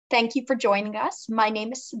Thank you for joining us. My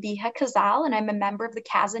name is Sabiha Kazal, and I'm a member of the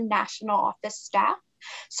CASN National Office staff.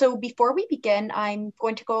 So before we begin, I'm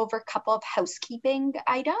going to go over a couple of housekeeping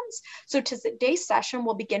items. So today's session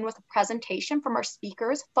will begin with a presentation from our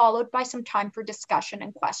speakers, followed by some time for discussion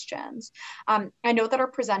and questions. I know that our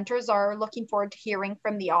presenters are looking forward to hearing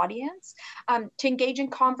from the audience. To engage in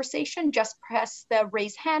conversation, just press the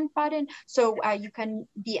raise hand button so you can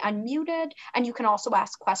be unmuted, and you can also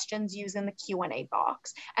ask questions using the Q&A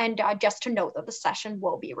box. And just to note that the session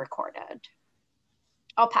will be recorded.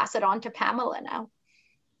 I'll pass it on to Pamela now.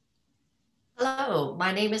 Hello,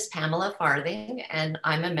 my name is Pamela Farthing, and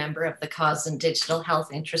I'm a member of the CASN Digital Health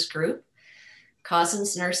Interest Group.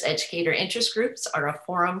 CASN's Nurse Educator Interest Groups are a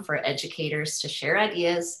forum for educators to share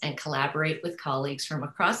ideas and collaborate with colleagues from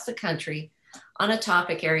across the country on a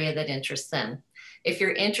topic area that interests them. If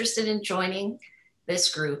you're interested in joining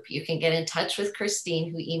this group, you can get in touch with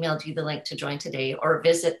Christine, who emailed you the link to join today, or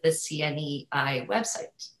visit the CNEI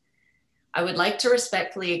website. I would like to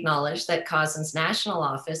respectfully acknowledge that CASN's national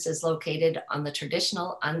office is located on the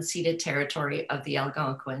traditional unceded territory of the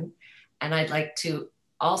Algonquin, and I'd like to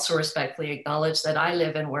also respectfully acknowledge that I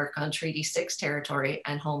live and work on Treaty 6 territory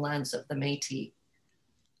and homelands of the Métis.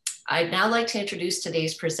 I'd now like to introduce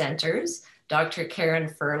today's presenters, Dr.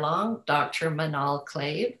 Karen Furlong, Dr. Manal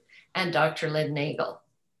Kleib, and Dr. Lynn Nagle.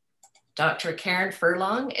 Dr. Karen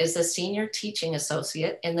Furlong is a senior teaching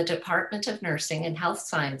associate in the Department of Nursing and Health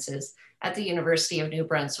Sciences at the University of New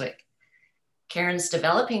Brunswick. Karen's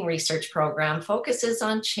developing research program focuses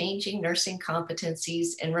on changing nursing competencies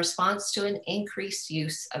in response to an increased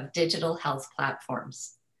use of digital health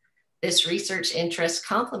platforms. This research interest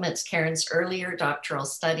complements Karen's earlier doctoral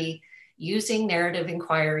study using narrative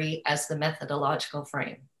inquiry as the methodological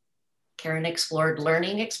frame. Karen explored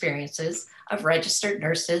learning experiences of registered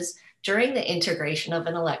nurses during the integration of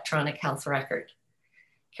an electronic health record.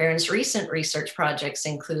 Karen's recent research projects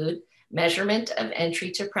include measurement of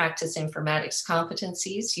entry to practice informatics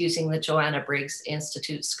competencies using the Joanna Briggs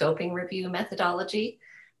Institute scoping review methodology,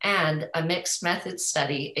 and a mixed methods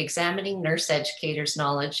study examining nurse educators'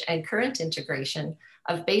 knowledge and current integration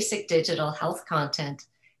of basic digital health content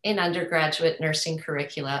in undergraduate nursing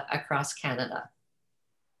curricula across Canada.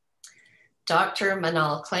 Dr.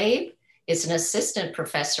 Manal Kleib is an assistant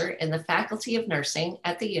professor in the Faculty of Nursing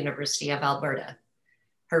at the University of Alberta.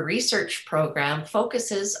 Her research program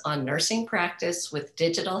focuses on nursing practice with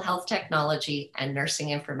digital health technology and nursing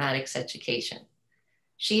informatics education.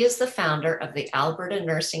 She is the founder of the Alberta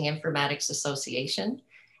Nursing Informatics Association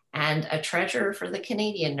and a treasurer for the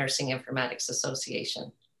Canadian Nursing Informatics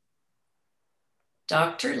Association.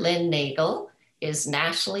 Dr. Lynn Nagle is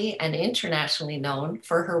nationally and internationally known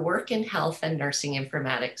for her work in health and nursing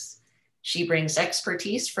informatics. She brings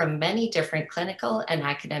expertise from many different clinical and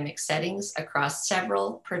academic settings across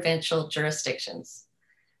several provincial jurisdictions.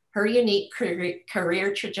 Her unique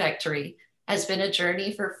career trajectory has been a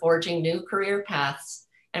journey for forging new career paths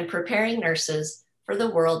and preparing nurses for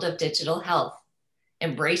the world of digital health,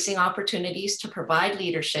 embracing opportunities to provide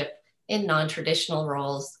leadership in non-traditional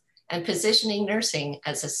roles, and positioning nursing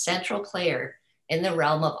as a central player in the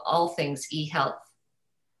realm of all things e-health.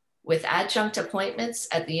 With adjunct appointments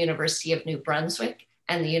at the University of New Brunswick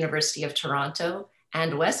and the University of Toronto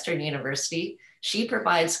and Western University, she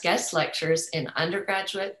provides guest lectures in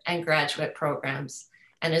undergraduate and graduate programs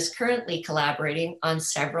and is currently collaborating on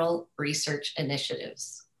several research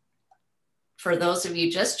initiatives. For those of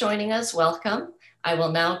you just joining us, welcome. I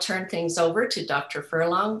will now turn things over to Dr.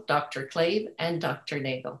 Furlong, Dr. Kleib, and Dr.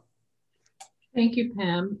 Nagle. Thank you,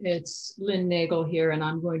 Pam. It's Lynn Nagle here, and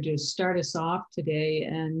I'm going to start us off today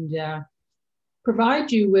and provide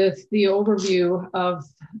you with the overview of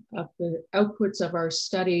the outputs of our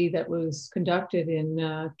study that was conducted in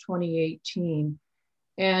 2018.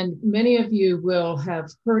 And many of you will have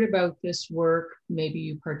heard about this work. Maybe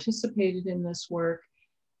you participated in this work.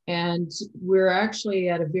 And we're actually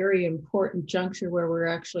at a very important juncture where we're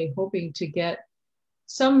actually hoping to get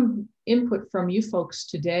some input from you folks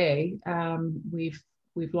today.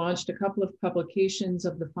 We've launched a couple of publications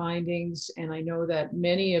of the findings, and I know that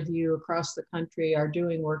many of you across the country are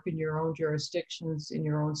doing work in your own jurisdictions, in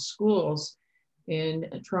your own schools, in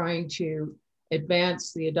trying to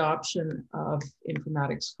advance the adoption of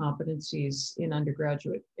informatics competencies in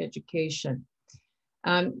undergraduate education.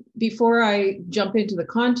 Before I jump into the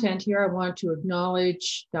content here, I want to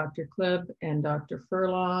acknowledge Dr. Kleib and Dr.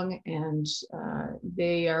 Furlong, and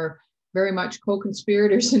they are very much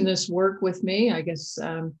co-conspirators in this work with me. I guess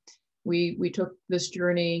we took this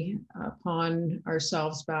journey upon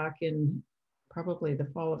ourselves back in probably the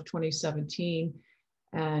fall of 2017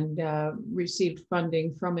 and received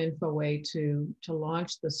funding from InfoWay to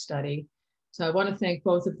launch the study. So I want to thank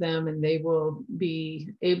both of them, and they will be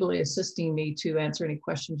ably assisting me to answer any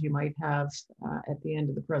questions you might have at the end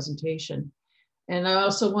of the presentation. And I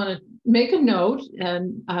also want to make a note,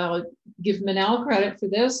 and I'll give Manal credit for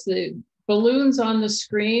this. The balloons on the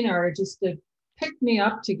screen are just to pick me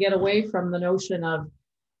up to get away from the notion of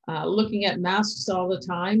looking at masks all the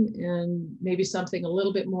time, and maybe something a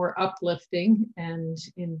little bit more uplifting and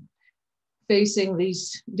in facing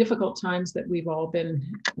these difficult times that we've all been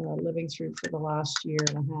living through for the last year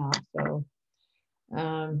and a half. So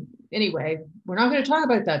anyway, we're not going to talk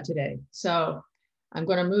about that today. So I'm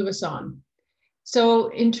going to move us on. So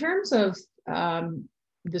in terms of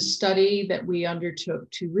the study that we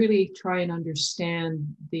undertook to really try and understand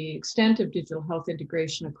the extent of digital health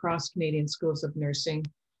integration across Canadian schools of nursing,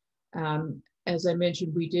 as I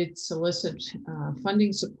mentioned, we did solicit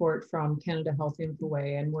funding support from Canada Health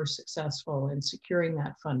InfoWay, and were successful in securing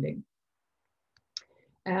that funding.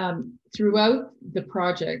 Throughout the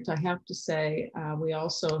project, I have to say, we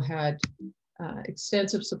also had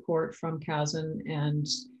extensive support from CASN, and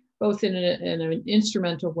both in an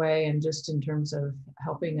instrumental way and just in terms of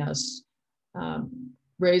helping us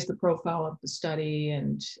raise the profile of the study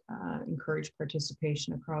and encourage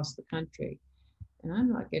participation across the country. And I'm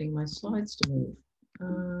not getting my slides to move.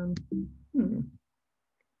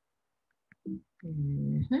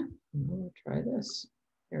 I'll try this.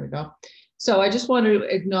 There we go. So I just want to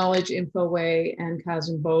acknowledge InfoWay and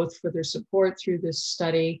CASN both for their support through this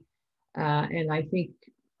study. And I think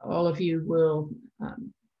all of you will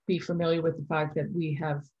be familiar with the fact that we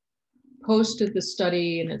have posted the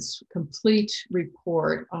study and its complete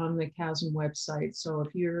report on the CASN website. So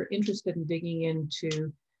if you're interested in digging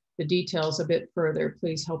into the details a bit further,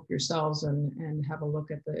 please help yourselves and have a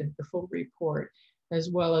look at the full report, as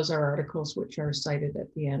well as our articles, which are cited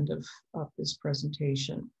at the end of this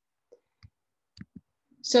presentation.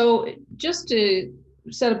 So just to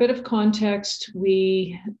set a bit of context,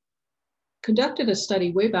 we conducted a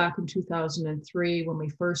study way back in 2003 when we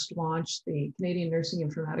first launched the Canadian Nursing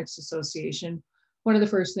Informatics Association. One of the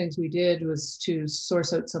first things we did was to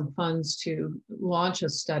source out some funds to launch a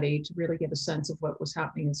study to really get a sense of what was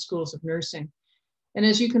happening in schools of nursing. And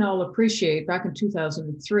as you can all appreciate, back in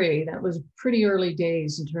 2003, that was pretty early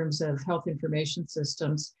days in terms of health information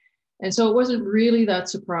systems. And so it wasn't really that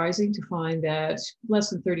surprising to find that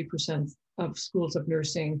less than 30% of schools of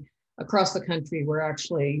nursing across the country were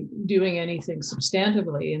actually doing anything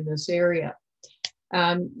substantively in this area.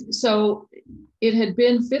 So it had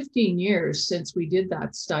been 15 years since we did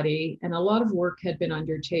that study, and a lot of work had been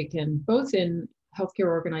undertaken, both in healthcare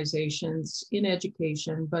organizations, in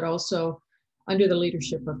education, but also under the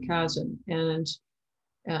leadership of CASN. And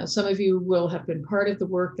some of you will have been part of the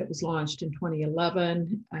work that was launched in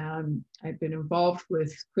 2011. I've been involved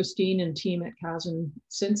with Christine and team at CASN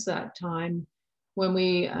since that time, when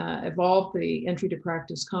we evolved the entry to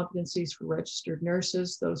practice competencies for registered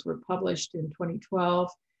nurses. Those were published in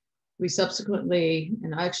 2012. We subsequently,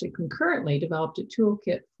 and actually concurrently, developed a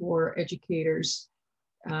toolkit for educators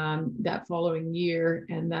that following year,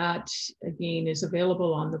 and that again is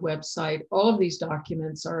available on the website. All of these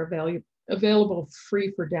documents are available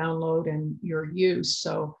free for download and your use.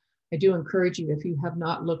 So I do encourage you, if you have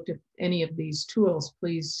not looked at any of these tools,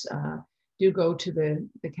 please do go to the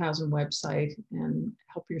CASN website and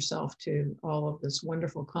help yourself to all of this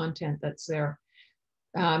wonderful content that's there.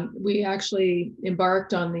 We actually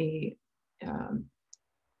embarked on the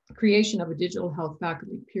creation of a digital health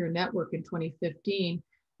faculty peer network in 2015.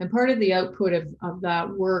 And part of the output of that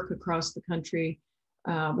work across the country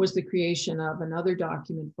was the creation of another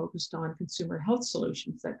document focused on consumer health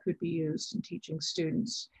solutions that could be used in teaching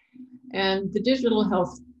students. And the digital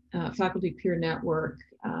health faculty peer network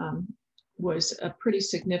was a pretty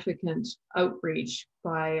significant outreach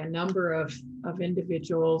by a number of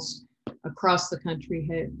individuals across the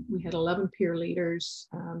country. We had 11 peer leaders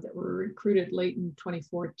that were recruited late in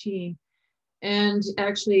 2014. And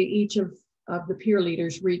actually each of the peer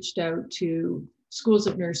leaders reached out to schools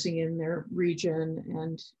of nursing in their region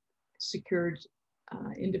and secured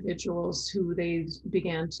individuals who they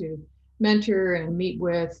began to mentor and meet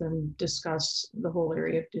with and discuss the whole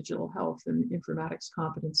area of digital health and informatics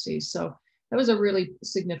competencies. So that was a really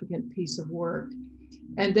significant piece of work.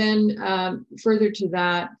 And then further to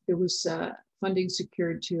that, there was funding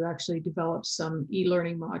secured to actually develop some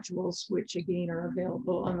e-learning modules, which again are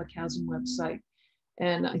available on the CASN website,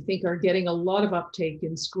 and I think are getting a lot of uptake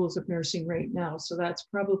in schools of nursing right now. So that's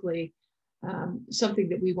probably something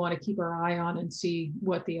that we want to keep our eye on and see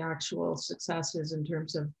what the actual success is in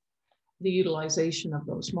terms of the utilization of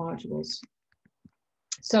those modules.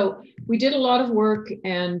 So we did a lot of work,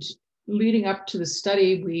 and leading up to the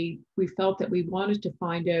study, we felt that we wanted to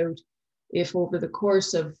find out if over the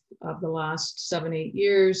course of the last 7-8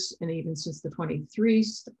 years, and even since the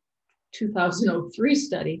 2003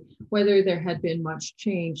 study, whether there had been much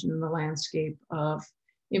change in the landscape of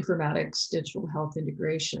informatics, digital health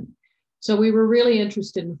integration. So we were really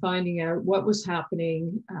interested in finding out what was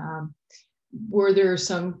happening. Were there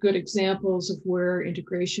some good examples of where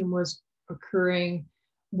integration was occurring?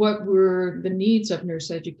 What were the needs of nurse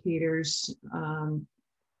educators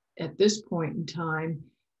at this point in time?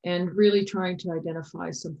 And really trying to identify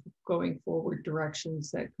some going forward directions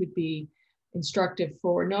that could be instructive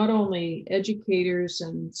for not only educators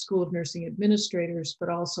and School of Nursing administrators, but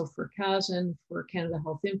also for CASN, for Canada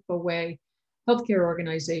Health Infoway, healthcare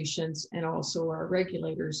organizations, and also our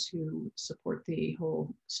regulators who support the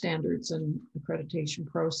whole standards and accreditation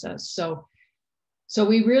process. So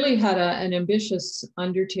we really had an ambitious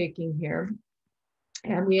undertaking here.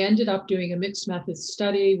 And we ended up doing a mixed methods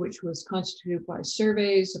study, which was constituted by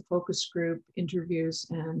surveys, a focus group, interviews,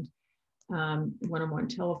 and one-on-one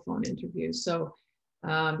telephone interviews. So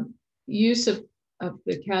use of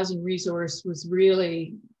the CASN resource was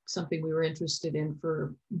really something we were interested in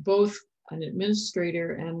for both an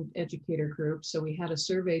administrator and educator group. So we had a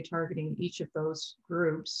survey targeting each of those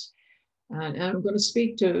groups. And I'm going to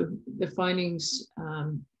speak to the findings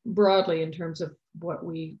broadly in terms of what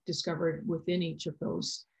we discovered within each of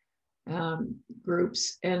those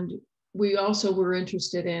groups. And we also were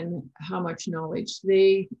interested in how much knowledge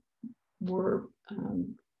they were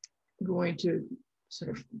going to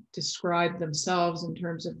sort of describe themselves in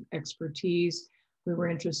terms of expertise. We were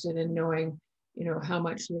interested in knowing, how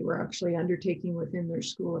much they were actually undertaking within their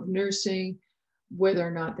School of Nursing, whether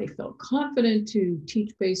or not they felt confident to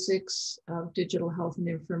teach basics of digital health and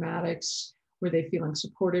informatics, were they feeling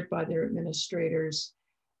supported by their administrators,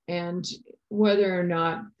 and whether or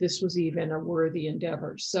not this was even a worthy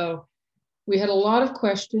endeavor. So we had a lot of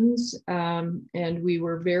questions, and we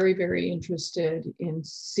were very, very interested in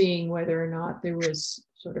seeing whether or not there was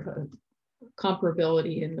sort of a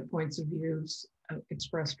comparability in the points of views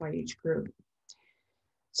expressed by each group.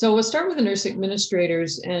 So we'll start with the nurse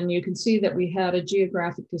administrators, and you can see that we had a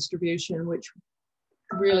geographic distribution, which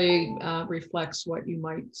really reflects what you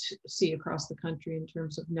might see across the country in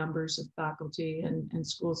terms of numbers of faculty and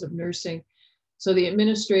schools of nursing. So the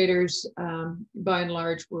administrators, by and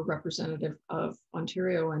large, were representative of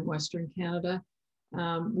Ontario and Western Canada,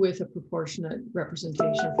 with a proportionate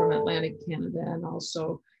representation from Atlantic Canada and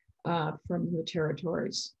also from the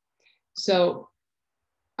territories. So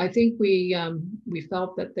I think we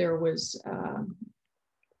felt that there was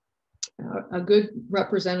a good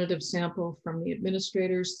representative sample from the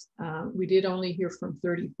administrators. We did only hear from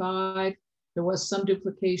 35. There was some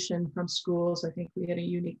duplication from schools. I think we had a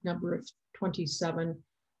unique number of 27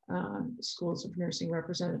 schools of nursing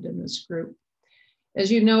represented in this group.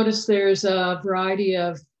 As you notice, there's a variety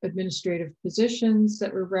of administrative positions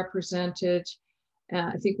that were represented.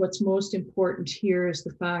 I think what's most important here is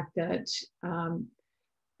the fact that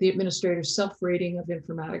the administrator's self-rating of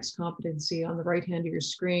informatics competency on the right hand of your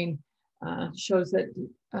screen shows that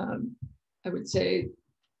I would say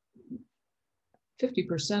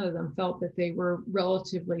 50% of them felt that they were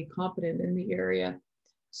relatively competent in the area.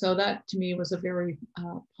 So that to me was a very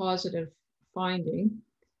positive finding.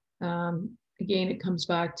 Again, it comes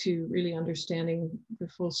back to really understanding the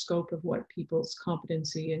full scope of what people's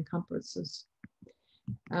competency encompasses.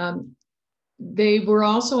 They were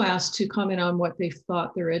also asked to comment on what they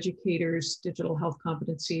thought their educators' digital health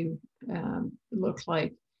competency looked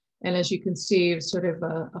like. And as you can see, it's sort of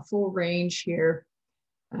a full range here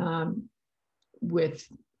with,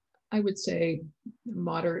 I would say,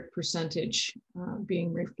 moderate percentage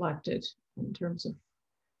being reflected in terms of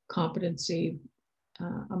competency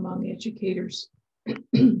among educators.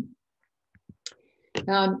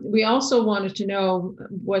 We also wanted to know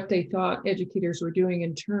what they thought educators were doing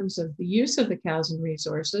in terms of the use of the CASN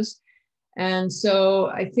resources. And so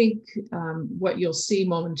I think what you'll see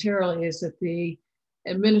momentarily is that the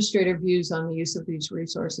administrative views on the use of these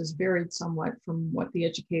resources varied somewhat from what the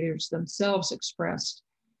educators themselves expressed.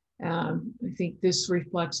 I think this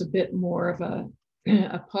reflects a bit more of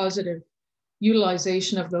a positive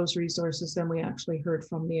utilization of those resources than we actually heard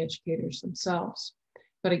from the educators themselves.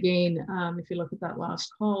 But again, if you look at that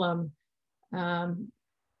last column,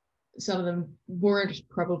 some of them weren't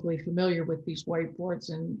probably familiar with these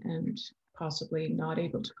whiteboards and possibly not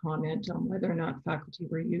able to comment on whether or not faculty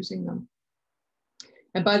were using them.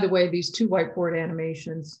 And by the way, these two whiteboard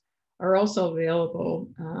animations are also available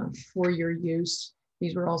for your use.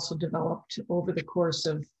 These were also developed over the course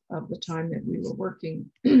of of the time that we were working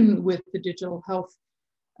with the digital health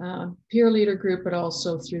peer leader group, but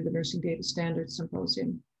also through the Nursing Data Standards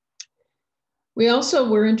Symposium. We also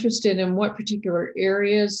were interested in what particular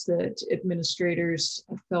areas that administrators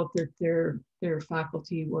felt that their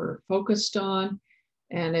faculty were focused on.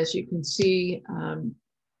 And as you can see,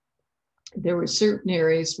 there were certain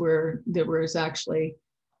areas where there was actually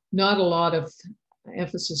not a lot of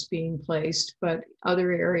emphasis being placed, but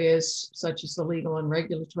other areas such as the legal and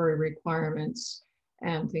regulatory requirements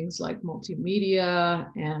and things like multimedia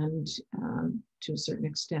and to a certain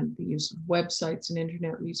extent the use of websites and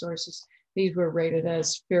internet resources, these were rated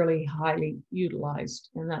as fairly highly utilized,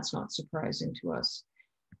 and that's not surprising to us.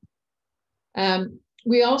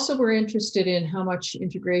 We also were interested in how much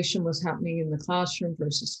integration was happening in the classroom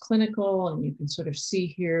versus clinical, and you can sort of see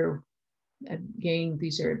here, again,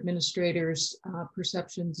 these are administrators'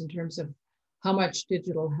 perceptions in terms of how much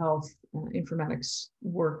digital health informatics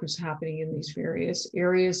work was happening in these various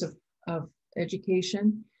areas of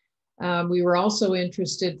education. We were also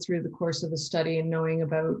interested through the course of the study in knowing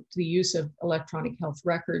about the use of electronic health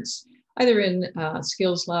records, either in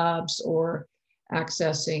skills labs or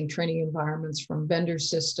accessing training environments from vendor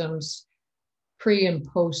systems, pre and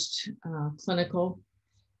post clinical.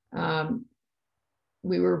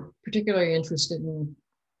 We were particularly interested in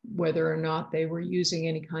whether or not they were using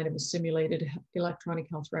any kind of a simulated electronic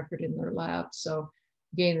health record in their lab. So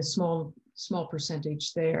again, a small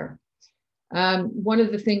percentage there. One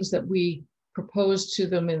of the things that we proposed to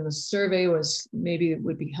them in the survey was maybe it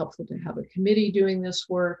would be helpful to have a committee doing this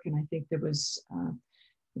work. And I think there was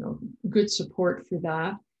good support for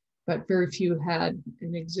that, but very few had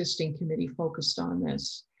an existing committee focused on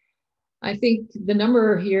this. I think the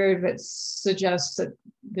number here that suggests that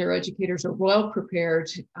their educators are well prepared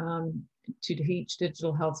to teach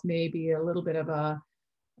digital health may be a little bit of an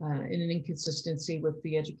inconsistency with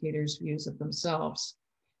the educators' views of themselves.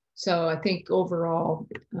 So I think overall,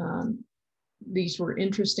 these were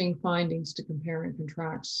interesting findings to compare and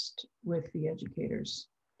contrast with the educators.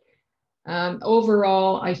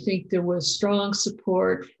 Overall, I think there was strong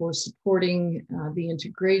support for supporting the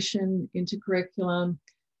integration into curriculum,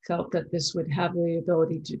 felt that this would have the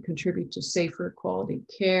ability to contribute to safer quality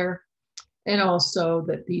care, and also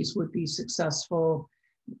that these would be successful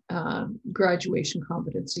graduation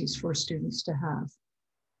competencies for students to have.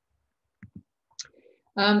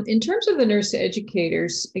 In terms of the nurse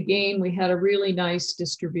educators, again, we had a really nice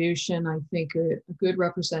distribution, I think a good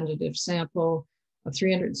representative sample of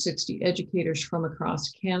 360 educators from across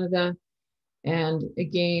Canada. And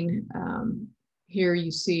again, here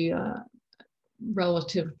you see a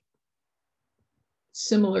relative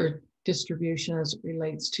similar distribution as it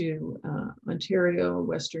relates to Ontario,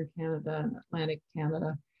 Western Canada, and Atlantic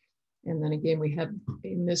Canada. And then again, we had,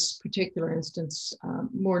 in this particular instance,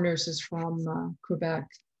 more nurses from Quebec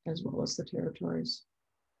as well as the territories.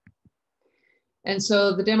 And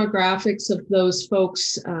so the demographics of those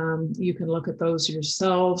folks, you can look at those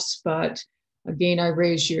yourselves, but again, I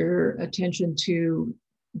raise your attention to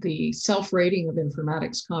the self-rating of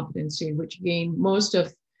informatics competency, which again, most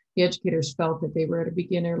of the educators felt that they were at a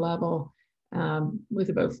beginner level, with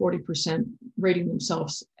about 40% rating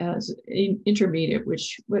themselves as intermediate,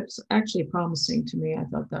 which was actually promising to me. I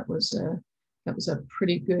thought that was a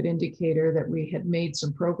pretty good indicator that we had made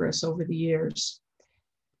some progress over the years.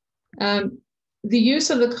 The use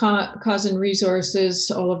of the CASN resources,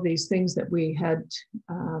 all of these things that we had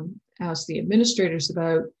asked the administrators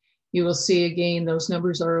about, you will see again, those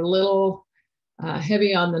numbers are a little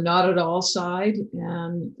heavy on the not at all side,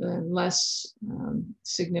 and less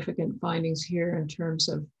significant findings here in terms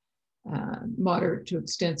of moderate to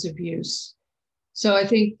extensive use. So I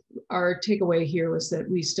think our takeaway here was that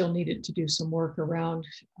we still needed to do some work around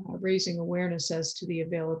raising awareness as to the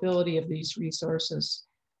availability of these resources.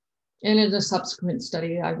 And in a subsequent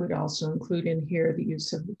study, I would also include in here the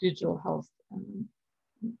use of the digital health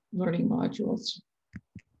learning modules.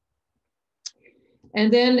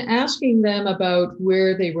 And then asking them about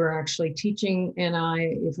where they were actually teaching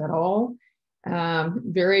NI, if at all.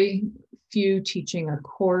 Very few teaching a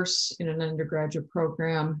course in an undergraduate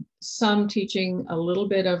program, some teaching a little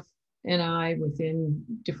bit of NI within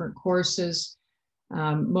different courses.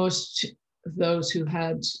 Most of those who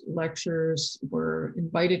had lectures were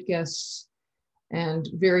invited guests, and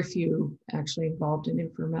very few actually involved in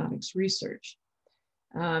informatics research.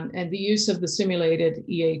 And the use of the simulated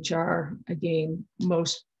EHR, again,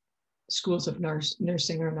 most schools of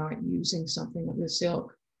nursing are not using something of this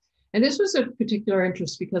ilk. And this was a particular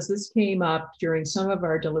interest because this came up during some of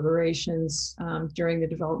our deliberations during the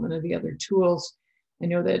development of the other tools. I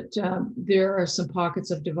know that there are some pockets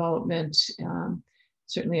of development,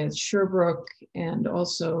 certainly at Sherbrooke and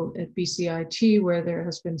also at BCIT, where there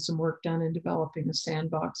has been some work done in developing a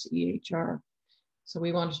sandbox EHR. So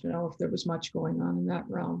we wanted to know if there was much going on in that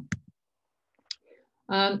realm.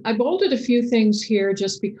 I bolded a few things here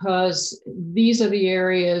just because these are the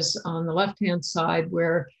areas on the left-hand side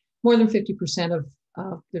where more than 50%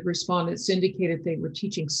 of the respondents indicated they were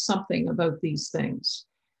teaching something about these things.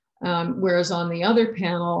 Whereas on the other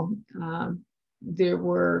panel, there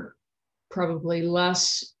were probably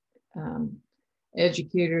less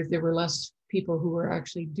educators, there were less people who were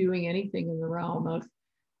actually doing anything in the realm of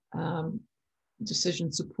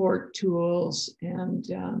decision support tools and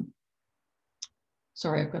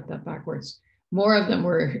sorry, I've got that backwards. More of them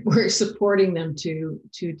were supporting them to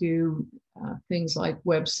do things like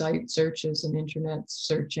website searches and internet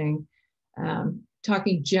searching,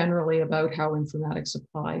 talking generally about how informatics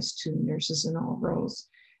applies to nurses in all roles,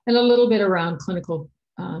 and a little bit around clinical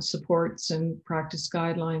supports and practice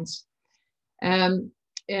guidelines. And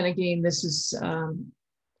again, this is,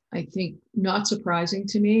 I think, not surprising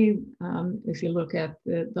to me. If you look at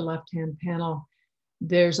the left-hand panel,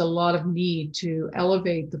 there's a lot of need to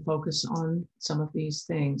elevate the focus on some of these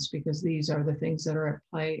things because these are the things that are at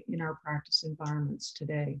play in our practice environments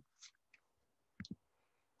today.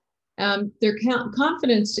 Their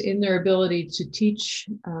confidence in their ability to teach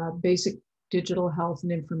basic digital health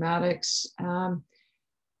and informatics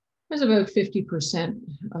was about 50%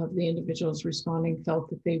 of the individuals responding felt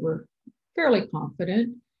that they were fairly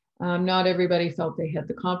confident. Not everybody felt they had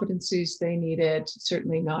the competencies they needed,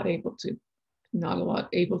 certainly not a lot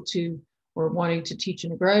able to or wanting to teach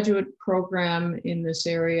in a graduate program in this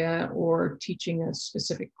area or teaching a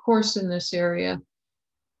specific course in this area,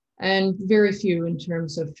 and very few in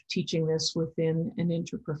terms of teaching this within an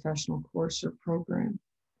interprofessional course or program.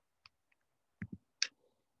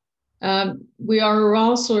 We are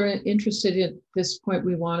also interested at this point,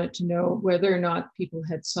 we wanted to know whether or not people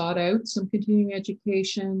had sought out some continuing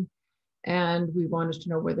education, and we wanted to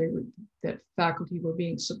know whether that faculty were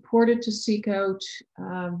being supported to seek out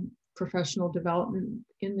professional development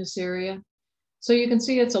in this area. So you can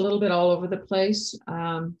see it's a little bit all over the place,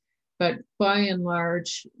 but by and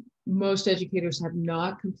large, most educators have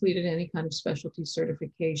not completed any kind of specialty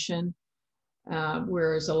certification,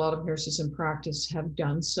 whereas a lot of nurses in practice have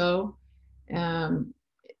done so. And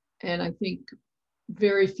I think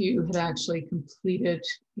very few had actually completed,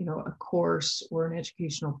 a course or an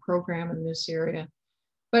educational program in this area.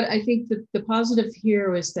 But I think that the positive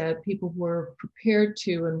here is that people were prepared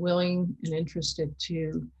to and willing and interested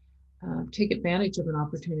to take advantage of an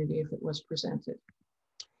opportunity if it was presented.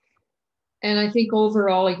 And I think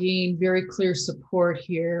overall, again, very clear support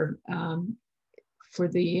here for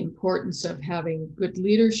the importance of having good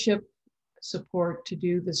leadership support to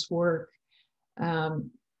do this work,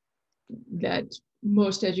 that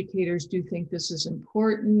most educators do think this is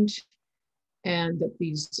important and that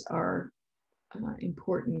these are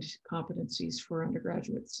important competencies for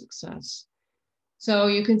undergraduate success. So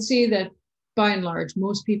you can see that by and large,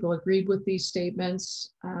 most people agreed with these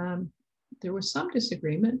statements. There was some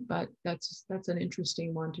disagreement, but that's an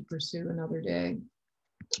interesting one to pursue another day.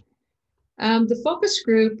 The focus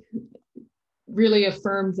group really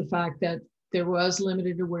affirmed the fact that there was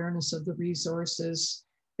limited awareness of the resources,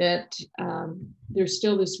 that there's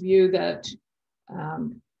still this view that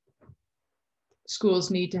schools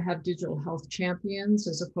need to have digital health champions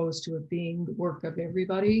as opposed to it being the work of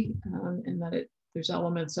everybody, and that there's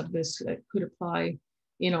elements of this that could apply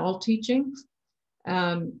in all teaching.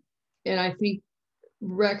 And I think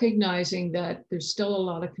recognizing that there's still a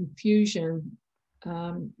lot of confusion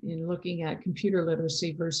in looking at computer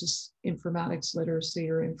literacy versus informatics literacy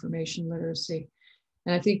or information literacy.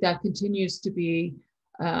 And I think that continues to be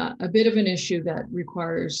a bit of an issue that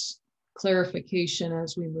requires clarification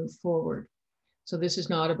as we move forward. So this is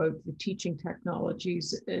not about the teaching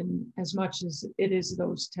technologies in as much as it is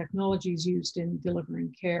those technologies used in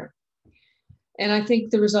delivering care. And I think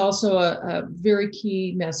there was also a very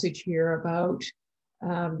key message here about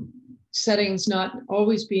settings not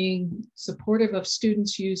always being supportive of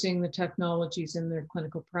students using the technologies in their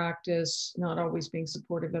clinical practice, not always being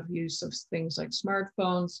supportive of use of things like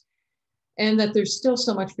smartphones, and that there's still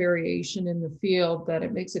so much variation in the field that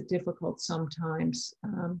it makes it difficult sometimes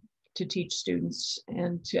to teach students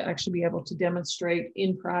and to actually be able to demonstrate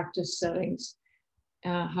in practice settings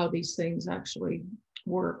how these things actually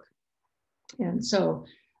work. And so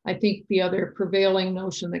I think the other prevailing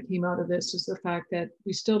notion that came out of this is the fact that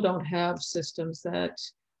we still don't have systems that,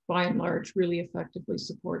 by and large, really effectively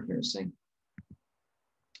support nursing.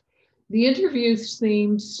 The interview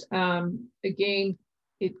themes, again,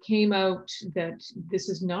 it came out that this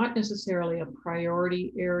is not necessarily a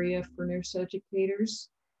priority area for nurse educators.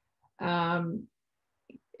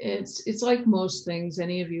 It's like most things,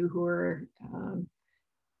 any of you who are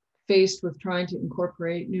faced with trying to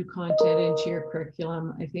incorporate new content into your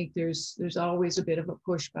curriculum, I think there's always a bit of a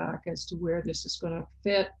pushback as to where this is going to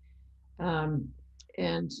fit.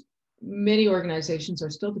 And many organizations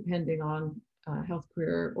are still depending on health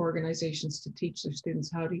career organizations to teach their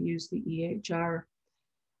students how to use the EHR.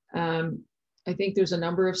 I think there's a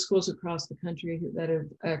number of schools across the country that have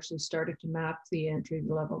actually started to map the entry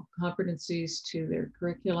level competencies to their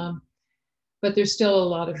curriculum, but there's still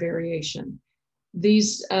a lot of variation.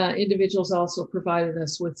 These individuals also provided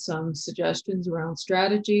us with some suggestions around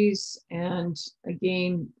strategies, and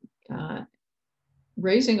again,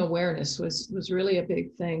 raising awareness was really a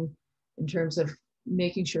big thing in terms of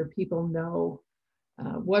making sure people know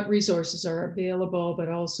what resources are available, but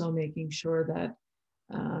also making sure that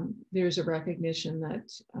there's a recognition that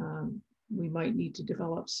we might need to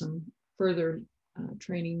develop some further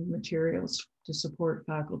training materials to support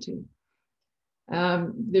faculty.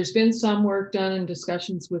 There's been some work done in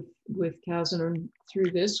discussions with CASN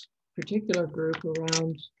through this particular group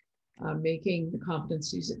around making the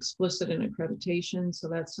competencies explicit in accreditation. So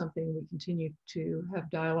that's something we continue to have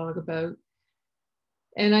dialogue about.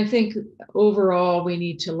 And I think overall, we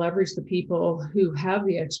need to leverage the people who have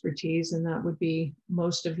the expertise, and that would be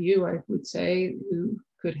most of you, I would say, who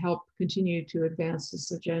could help continue to advance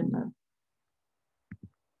this agenda.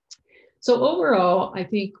 So overall, I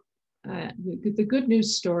think the good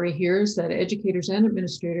news story here is that educators and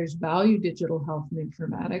administrators value digital health and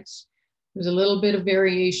informatics. There's a little bit of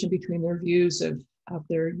variation between their views of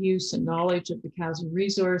their use and knowledge of the CASN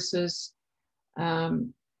resources.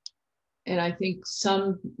 And I think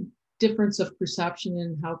some difference of perception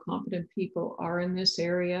in how competent people are in this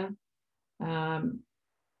area.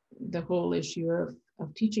 The whole issue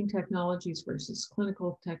of teaching technologies versus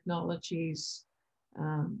clinical technologies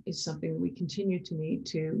is something we continue to need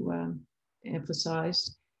to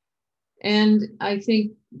emphasize. And I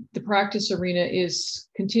think the practice arena is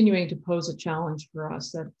continuing to pose a challenge for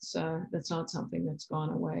us. That's not something that's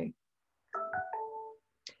gone away.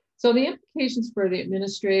 So the implications for the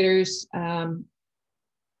administrators,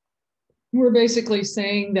 we're basically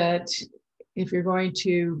saying that if you're going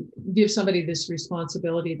to give somebody this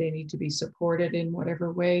responsibility, they need to be supported in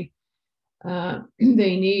whatever way they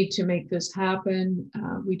need to make this happen.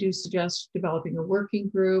 We do suggest developing a working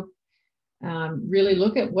group, really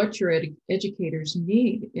look at what your educators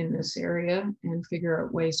need in this area and figure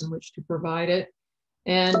out ways in which to provide it,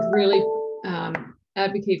 and really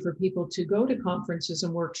advocate for people to go to conferences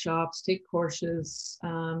and workshops, take courses,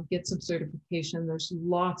 get some certification. There's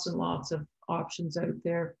lots and lots of options out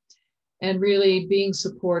there, and really being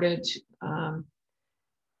supported,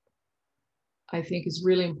 I think, is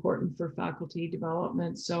really important for faculty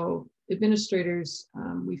development. So administrators,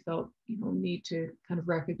 we felt, need to kind of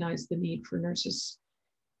recognize the need for nurses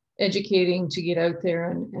educating to get out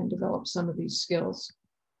there and develop some of these skills.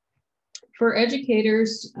 For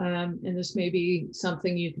educators, and this may be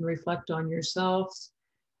something you can reflect on yourselves,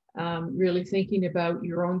 really thinking about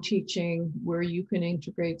your own teaching, where you can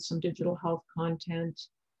integrate some digital health content,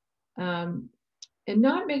 and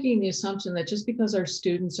not making the assumption that just because our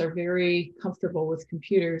students are very comfortable with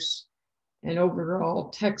computers and overall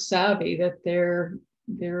tech savvy, that they're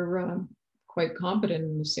quite competent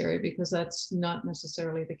in this area, because that's not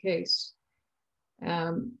necessarily the case.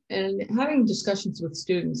 And having discussions with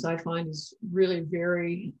students, I find, is really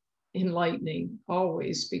very enlightening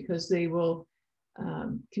always, because they will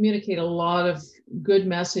communicate a lot of good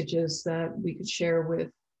messages that we could share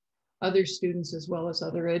with other students as well as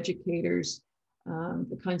other educators,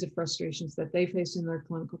 the kinds of frustrations that they face in their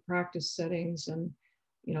clinical practice settings, and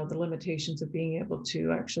the limitations of being able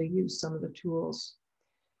to actually use some of the tools.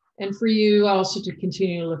 And for you also to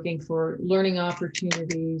continue looking for learning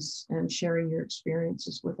opportunities and sharing your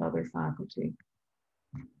experiences with other faculty.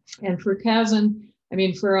 And for CASN,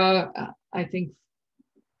 I think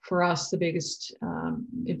for us, the biggest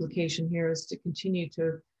implication here is to continue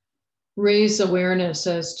to raise awareness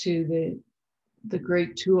as to the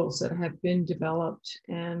great tools that have been developed.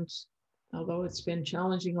 And although it's been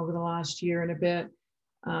challenging over the last year and a bit,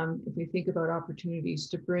 if we think about opportunities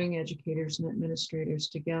to bring educators and administrators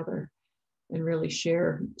together and really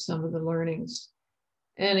share some of the learnings.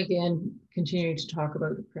 And again, continuing to talk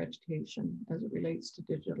about accreditation as it relates to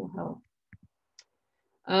digital health.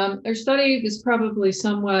 Our study is probably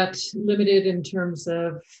somewhat limited in terms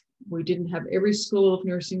of, we didn't have every school of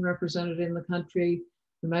nursing represented in the country.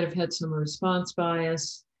 We might have had some response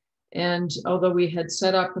bias. And although we had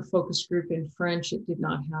set up a focus group in French, it did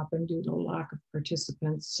not happen due to lack of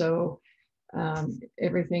participants. So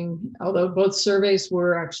everything, although both surveys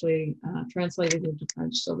were actually translated into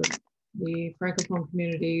French, so that the Francophone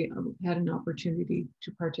community had an opportunity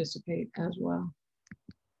to participate as well.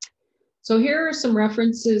 So here are some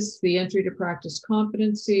references, the entry to practice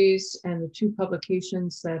competencies and the 2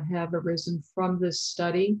 publications that have arisen from this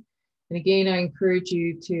study. And again, I encourage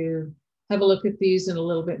you to have a look at these in a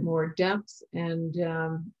little bit more depth. And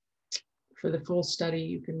for the full study,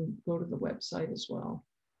 you can go to the website as well.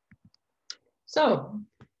 So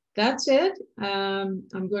that's it. I'm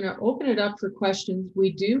going to open it up for questions.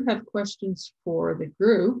 We do have questions for the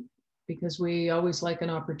group because we always like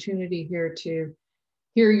an opportunity here to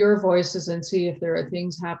hear your voices and see if there are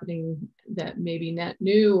things happening that may be net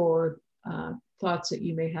new or thoughts that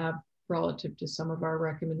you may have relative to some of our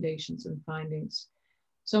recommendations and findings.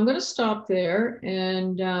 So I'm going to stop there,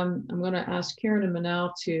 and I'm going to ask Karen and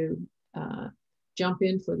Manal to jump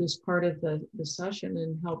in for this part of the session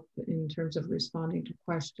and help in terms of responding to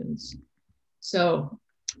questions. So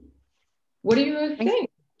what do you think?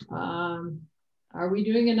 Are we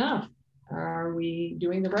doing enough? Are we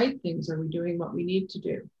doing the right things? Are we doing what we need to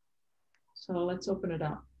do? So let's open it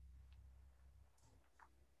up.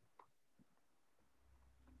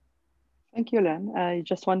 Thank you, Lynn. I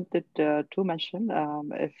just wanted to mention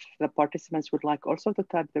if the participants would like also to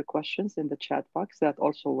type their questions in the chat box, that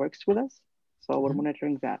also works with us. So we're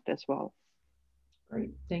monitoring that as well.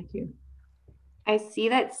 Great, thank you. I see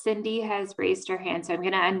that Cindy has raised her hand, so I'm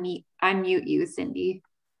going to unmute you, Cindy.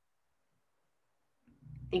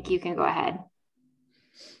 I think you can go ahead.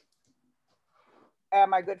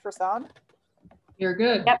 Am I good for sound? You're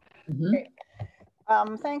good. Yep. Okay.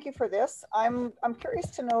 Thank you for this. I'm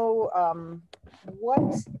curious to know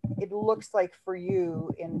what it looks like for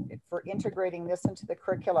you for integrating this into the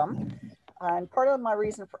curriculum. And part of my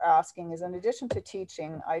reason for asking is, in addition to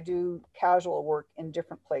teaching, I do casual work in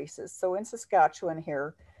different places. So in Saskatchewan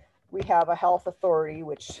here, we have a health authority,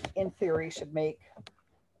 which in theory should make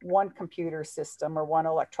one computer system or one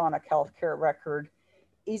electronic healthcare record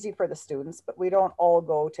easy for the students, but we don't all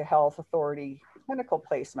go to health authority clinical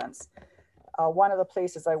placements. One of the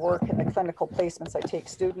places I work in the clinical placements I take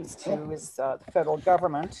students to is the federal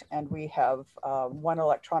government, and we have one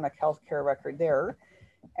electronic healthcare record there.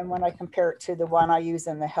 And when I compare it to the one I use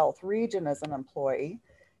in the health region as an employee,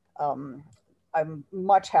 I'm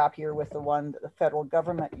much happier with the one that the federal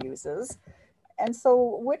government uses. And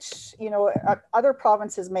so which, other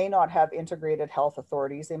provinces may not have integrated health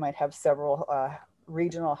authorities. They might have several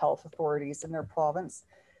regional health authorities in their province.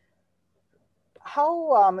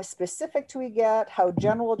 How specific do we get? How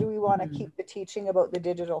general do we want to keep the teaching about the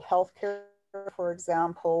digital healthcare, for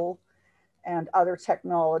example, and other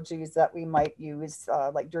technologies that we might use?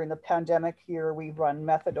 Like during the pandemic here, we run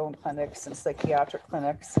methadone clinics and psychiatric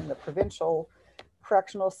clinics in the provincial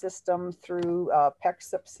correctional system through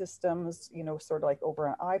PECSIP systems, sort of like over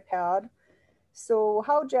an iPad. So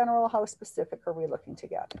how general, how specific are we looking to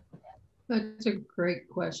get? That's a great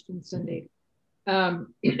question, Cindy. I've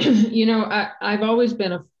always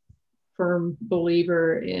been a firm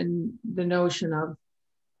believer in the notion of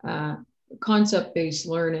concept-based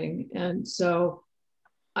learning. And so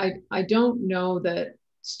I don't know that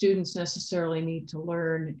students necessarily need to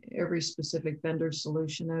learn every specific vendor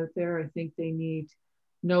solution out there. I think they need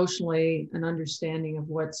notionally an understanding of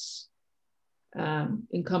what's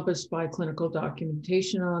encompassed by clinical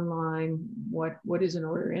documentation online, what is an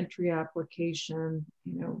order entry application,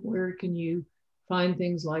 where can you find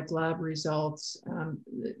things like lab results,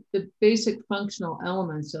 the basic functional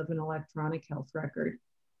elements of an electronic health record.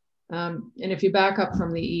 And if you back up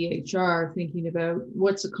from the EHR, thinking about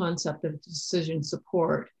what's the concept of decision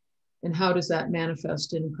support and how does that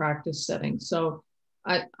manifest in practice settings. So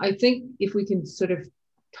I think if we can sort of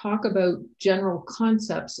talk about general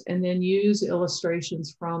concepts and then use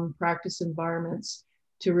illustrations from practice environments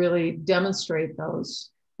to really demonstrate those,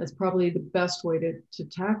 that's probably the best way to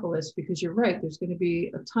tackle this, because you're right, there's going to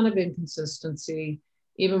be a ton of inconsistency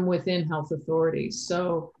even within health authorities.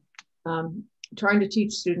 So trying to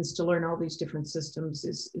teach students to learn all these different systems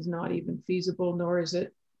is not even feasible, nor is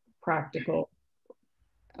it practical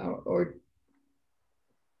or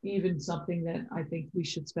even something that I think we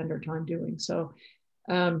should spend our time doing. So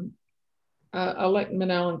I'll let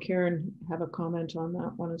Manal and Karen have a comment on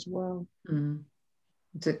that one as well.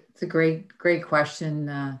 It's a great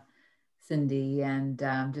question, Cindy. And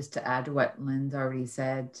just to add to what Lynn's already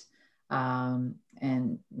said,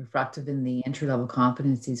 and reflective in the entry-level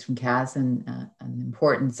competencies from CASN, and the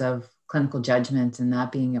importance of clinical judgment and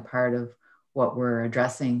that being a part of what we're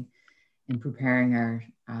addressing in preparing our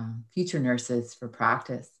future nurses for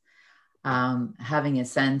practice. Having a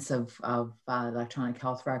sense of electronic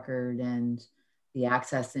health record and the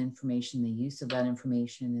access to information, the use of that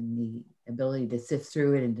information, and the ability to sift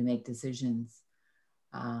through it and to make decisions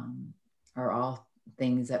are all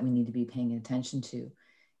things that we need to be paying attention to.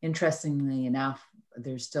 Interestingly enough,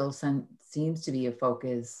 there still seems to be a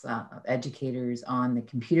focus of educators on the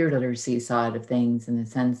computer literacy side of things, in the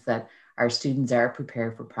sense that our students are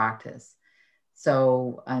prepared for practice.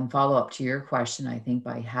 So, and follow up to your question, I think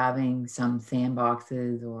by having some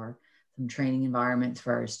sandboxes or some training environments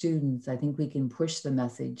for our students, I think we can push the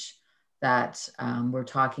message that we're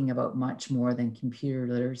talking about much more than computer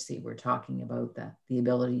literacy. We're talking about the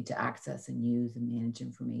ability to access and use and manage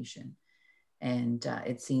information. And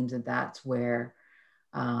it seems that that's where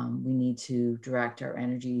we need to direct our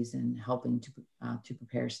energies in helping to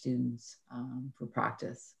prepare students for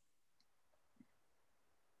practice.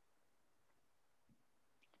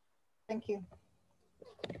 Thank you.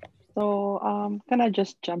 So can I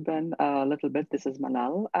just jump in a little bit? This is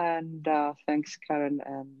Manal, and thanks Karen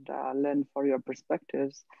and Lynn for your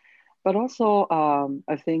perspectives. But also,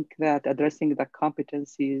 I think that addressing the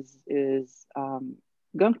competencies is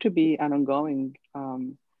going to be an ongoing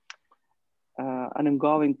kind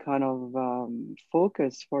of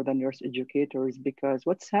focus for the nurse educators, because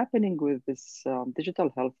what's happening with this digital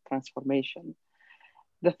health transformation,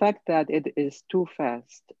 the fact that it is too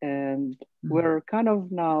fast, and we're kind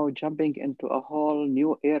of now jumping into a whole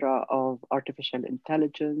new era of artificial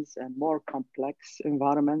intelligence and more complex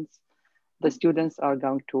environments the students are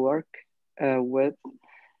going to work with.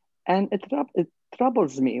 And it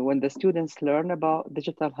troubles me when the students learn about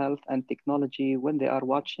digital health and technology when they are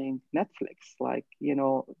watching Netflix. Like, you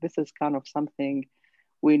know, this is kind of something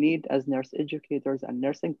we need as nurse educators and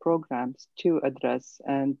nursing programs to address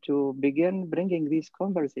and to begin bringing these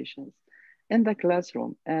conversations in the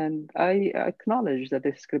classroom. And I acknowledge the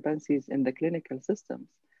discrepancies in the clinical systems,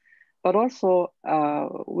 but also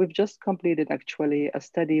we've just completed actually a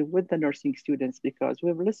study with the nursing students, because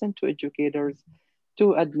we've listened to educators,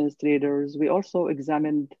 to administrators. We also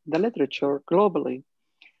examined the literature globally.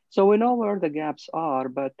 So we know where the gaps are,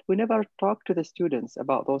 but we never talk to the students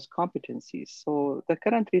about those competencies. So the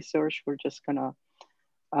current research we're just gonna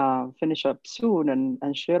finish up soon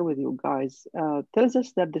and share with you guys tells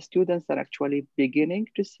us that the students are actually beginning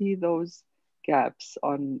to see those gaps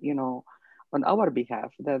on, you know, on our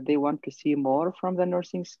behalf, that they want to see more from the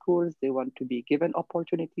nursing schools. They want to be given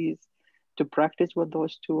opportunities to practice with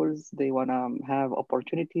those tools. They want to have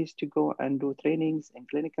opportunities to go and do trainings in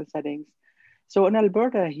clinical settings. So in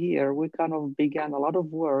Alberta here, we kind of began a lot of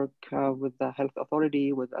work with the health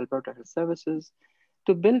authority, with Alberta Health Services,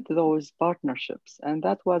 to build those partnerships. And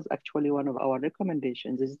that was actually one of our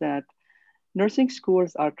recommendations, is that nursing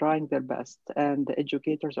schools are trying their best and the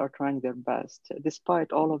educators are trying their best,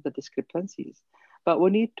 despite all of the discrepancies. But we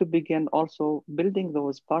need to begin also building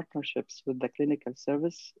those partnerships with the clinical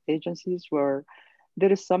service agencies, where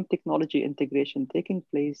there is some technology integration taking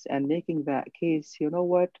place, and making that case, you know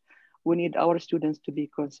what, we need our students to be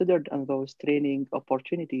considered on those training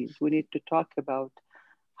opportunities. We need to talk about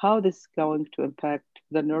how this is going to impact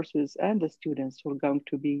the nurses and the students who are going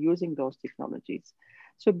to be using those technologies.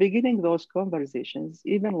 So beginning those conversations,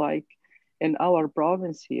 even like in our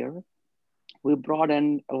province here, we brought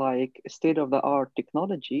in like state-of-the-art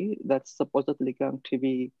technology that's supposedly going to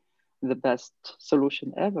be the best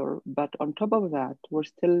solution ever. But on top of that, we're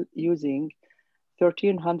still using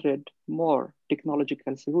 1,300 more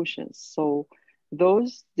technological solutions. So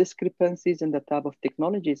those discrepancies in the type of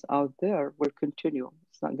technologies out there will continue.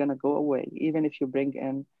 It's not gonna go away, even if you bring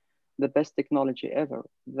in the best technology ever.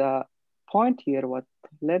 The point here, what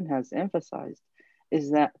Lynn has emphasized,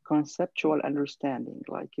 is that conceptual understanding.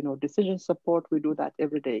 Like, you know, decision support, we do that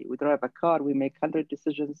every day. We drive a car, we make 100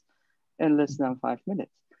 decisions in less than 5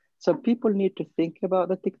 minutes. So people need to think about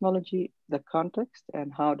the technology, the context,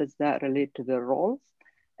 and how does that relate to their roles.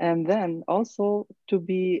 And then also to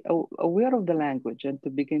be aware of the language and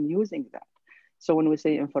to begin using that. So when we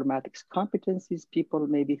say informatics competencies, people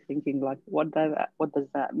may be thinking like, what does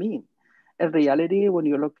that mean? In reality, when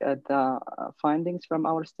you look at the findings from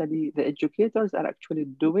our study, the educators are actually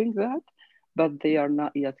doing that, but they are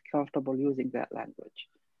not yet comfortable using that language.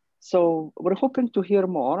 So we're hoping to hear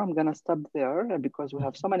more. I'm gonna stop there because we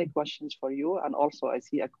have so many questions for you. And also I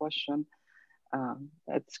see a question,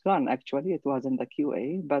 it's gone actually, it was in the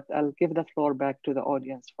QA, but I'll give the floor back to the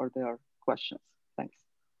audience for their questions. Thanks.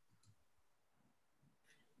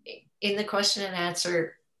 In the question and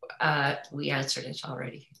answer, we answered it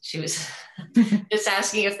already. She was just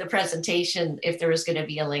asking if the presentation, if there was gonna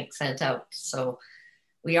be a link sent out. So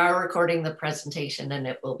We are recording the presentation and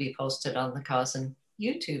it will be posted on the CASN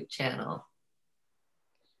YouTube channel.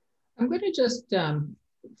 I'm going to just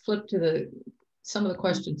flip to some of the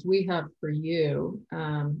questions we have for you.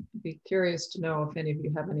 Be curious to know if any of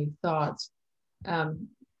you have any thoughts.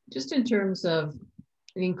 Just in terms of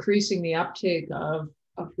increasing the uptake of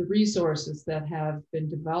the resources that have been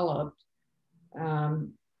developed,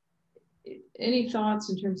 any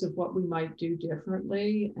thoughts in terms of what we might do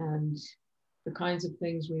differently and the kinds of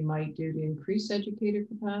things we might do to increase educator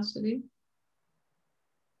capacity?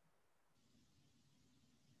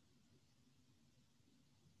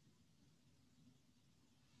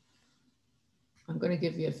 I'm going to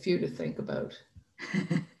give you a few to think about.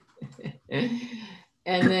 And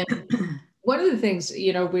then one of the things,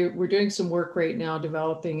 you know, we're doing some work right now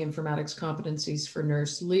developing informatics competencies for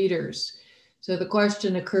nurse leaders. So the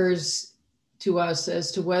question occurs to us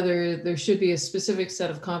as to whether there should be a specific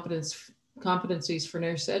set of competencies for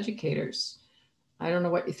nurse educators. I don't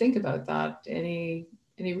know what you think about that. Any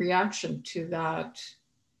reaction to that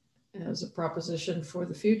as a proposition for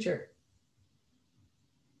the future?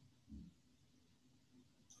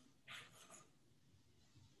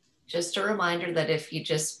 Just a reminder that if you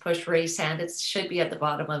just push raise hand, it should be at the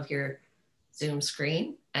bottom of your Zoom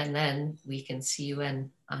screen, and then we can see you and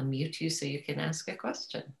unmute you so you can ask a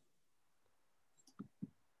question.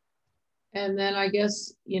 And then I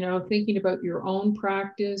guess, you know, thinking about your own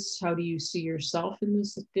practice, how do you see yourself in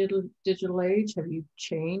this digital age? Have you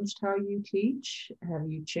changed how you teach? Have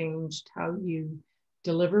you changed how you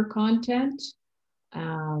deliver content?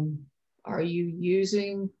 Are you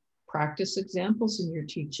using practice examples in your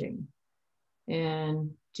teaching? And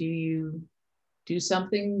do you do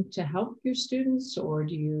something to help your students, or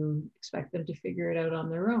do you expect them to figure it out on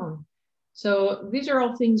their own? So these are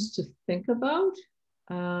all things to think about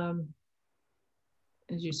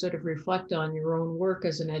as you sort of reflect on your own work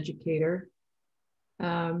as an educator.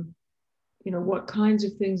 You know, what kinds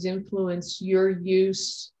of things influence your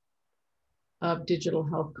use of digital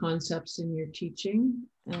health concepts in your teaching?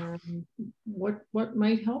 What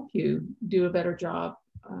might help you do a better job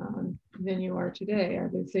than you are today? Are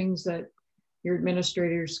there things that your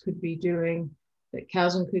administrators could be doing, that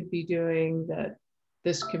CASN could be doing, that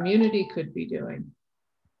this community could be doing?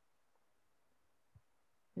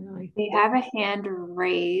 We have a hand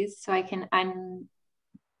raised, so I can unmute.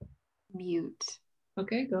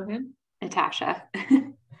 Okay, go ahead. Natasha.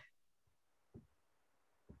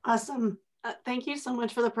 Awesome. Thank you so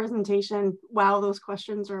much for the presentation. Wow, those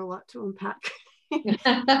questions are a lot to unpack.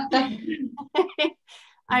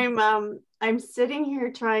 I'm sitting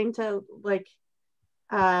here trying to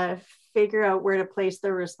figure out where to place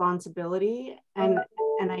the responsibility, and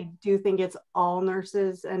I do think it's all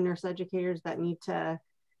nurses and nurse educators that need to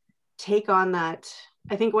take on that.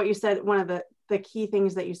 I think what you said, one of the key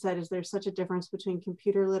things that you said is there's such a difference between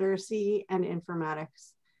computer literacy and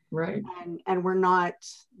informatics. Right. And we're not,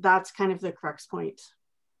 that's kind of the crux point,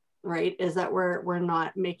 right? Is that we're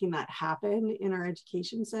not making that happen in our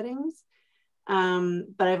education settings.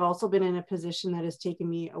 But I've also been in a position that has taken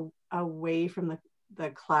me away from the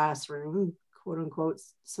classroom, quote unquote,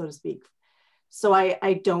 so to speak. So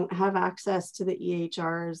I don't have access to the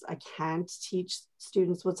EHRs. I can't teach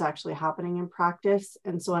students what's actually happening in practice.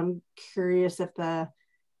 And so I'm curious if the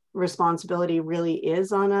responsibility really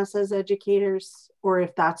is on us as educators, or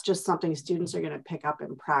if that's just something students are going to pick up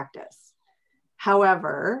in practice.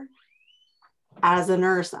 However, as a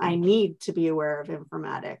nurse, I need to be aware of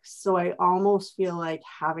informatics. So I almost feel like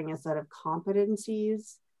having a set of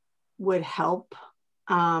competencies would help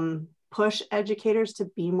push educators to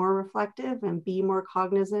be more reflective and be more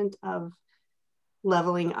cognizant of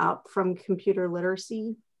leveling up from computer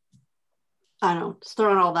literacy. I don't know, just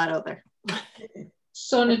throwing all that out there.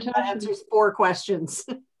 So Natasha, that answers 4 questions.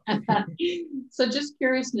 So just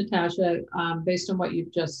curious, Natasha, based on what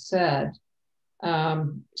you've just said,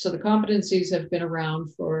 so the competencies have been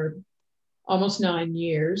around for almost 9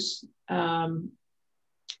 years. And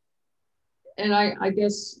I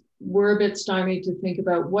guess we're a bit stymied to think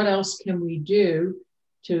about what else can we do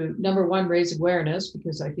to, number one, raise awareness,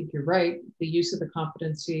 because I think you're right, the use of the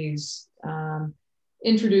competencies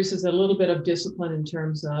introduces a little bit of discipline in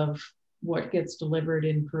terms of what gets delivered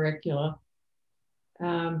in curricula.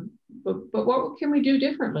 But what can we do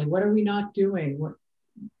differently? What are we not doing? What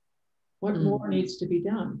more needs to be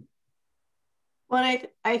done? Well,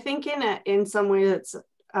 I think in some way that's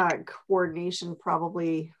coordination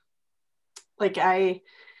probably, like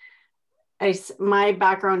my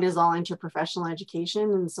background is all interprofessional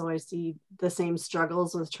education. And so I see the same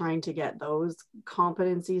struggles with trying to get those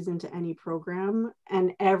competencies into any program.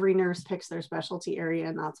 And every nurse picks their specialty area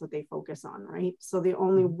and that's what they focus on, right? So the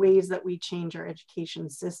only ways that we change our education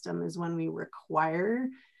system is when we require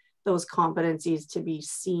those competencies to be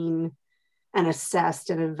seen and assessed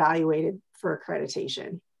and evaluated for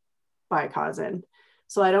accreditation by CASN.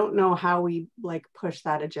 So I don't know how we like push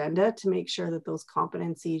that agenda to make sure that those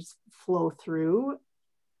competencies flow through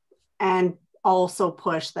and also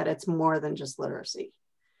push that it's more than just literacy.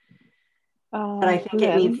 But I think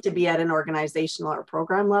it needs to be at an organizational or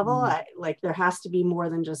program level. Like there has to be more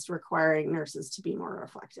than just requiring nurses to be more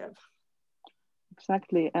reflective.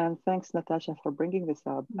 Exactly, and thanks Natasha for bringing this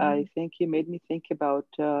up. I think you made me think about,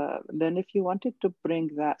 then if you wanted to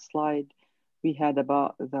bring that slide we had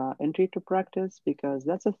about the entry to practice, because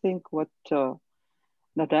that's I think what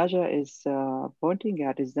Natasha is pointing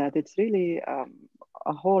at, is that it's really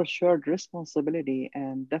a whole shared responsibility,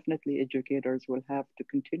 and definitely educators will have to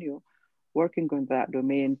continue working on that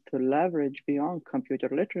domain to leverage beyond computer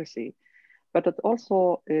literacy. But it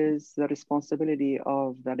also is the responsibility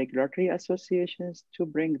of the regulatory associations to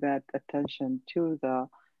bring that attention to the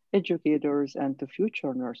educators and to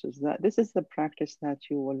future nurses, that this is the practice that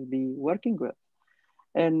you will be working with.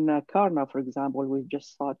 In Karna, for example, we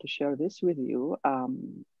just thought to share this with you.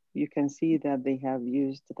 You can see that they have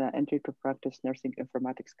used the entry to practice nursing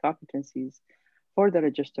informatics competencies for the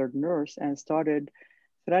registered nurse and started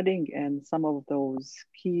threading in some of those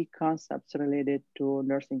key concepts related to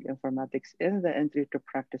nursing informatics in the entry to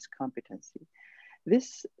practice competency.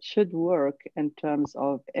 This should work in terms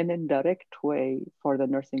of an indirect way for the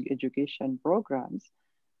nursing education programs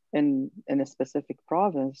in a specific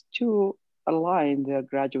province to align their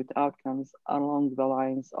graduate outcomes along the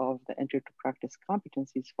lines of the entry to practice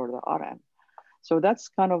competencies for the RN. So that's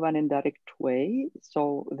kind of an indirect way,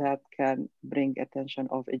 so that can bring attention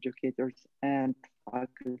of educators and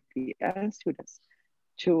faculty and students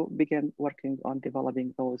to begin working on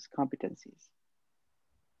developing those competencies.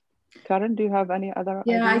 Karen, do you have any other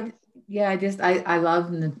ideas? I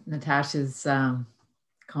love Natasha's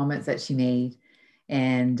comments that she made.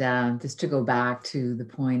 And just to go back to the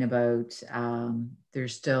point about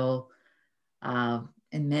there's still,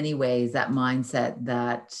 in many ways, that mindset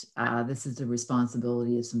that this is the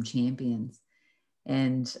responsibility of some champions.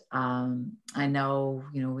 And I know,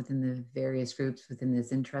 you know, within the various groups, within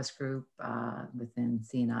this interest group, within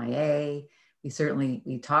CNIA,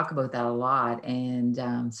 we talk about that a lot.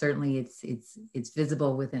 And certainly it's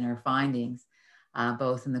visible within our findings,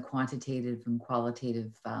 both in the quantitative and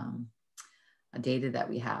qualitative data that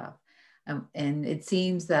we have. And it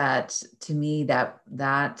seems that to me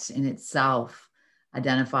that in itself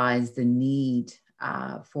identifies the need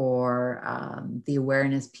for the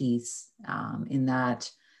awareness piece, in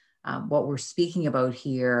that what we're speaking about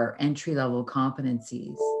here are entry-level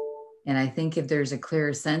competencies. And I think if there's a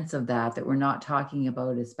clear sense of that we're not talking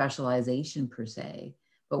about a specialization per se,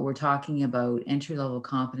 but we're talking about entry-level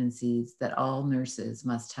competencies that all nurses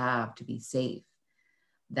must have to be safe.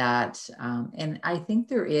 That, and I think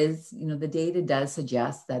there is, you know, the data does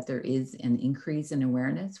suggest that there is an increase in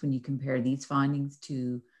awareness when you compare these findings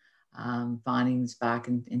to findings back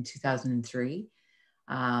in 2003.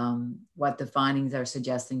 What the findings are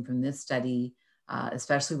suggesting from this study,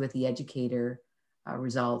 especially with the educator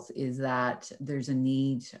results, is that there's a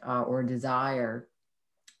need or a desire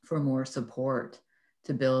for more support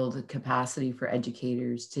to build capacity for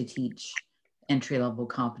educators to teach entry-level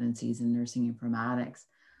competencies in nursing informatics.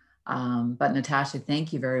 But Natasha,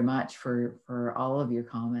 thank you very much for all of your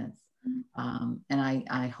comments. And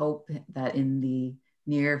I hope that in the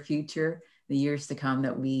near future, the years to come,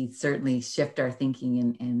 that we certainly shift our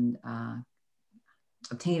thinking and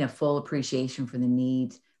obtain a full appreciation for the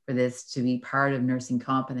need for this to be part of nursing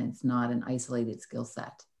competence, not an isolated skill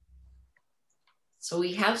set. So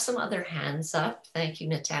we have some other hands up. Thank you,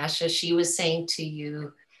 Natasha. She was saying to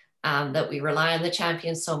you that we rely on the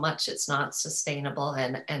champions so much it's not sustainable,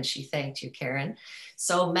 and she thanked you, Karen.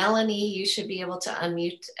 So Melanie, you should be able to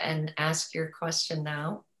unmute and ask your question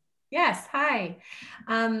now. Yes, hi.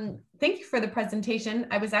 Thank you for the presentation.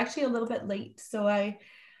 I was actually a little bit late, so I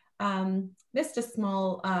missed a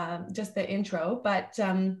small, just the intro, but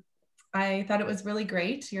I thought it was really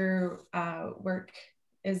great. Your work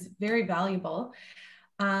is very valuable.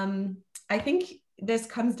 I think this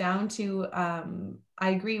comes down to, I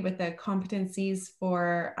agree with the competencies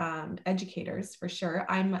for educators for sure.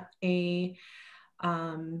 I'm a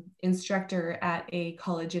instructor at a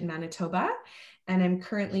college in Manitoba, and I'm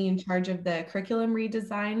currently in charge of the curriculum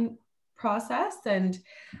redesign process, and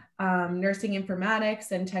nursing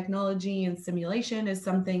informatics and technology and simulation is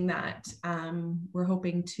something that we're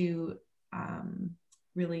hoping to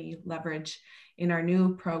really leverage in our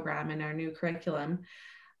new program, in our new curriculum.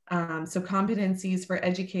 So competencies for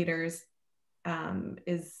educators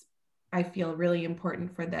is, I feel, really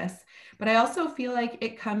important for this. But I also feel like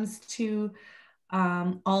it comes to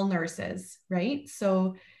all nurses, right?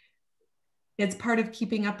 So it's part of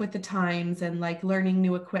keeping up with the times and like learning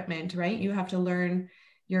new equipment, right? You have to learn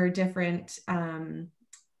your different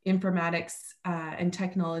informatics and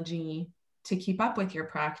technology to keep up with your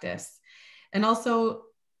practice. And also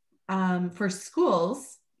for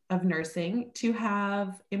schools of nursing to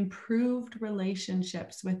have improved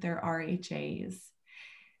relationships with their RHAs.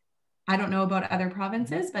 I don't know about other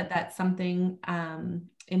provinces, but that's something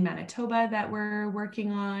in Manitoba that we're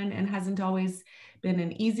working on, and hasn't always been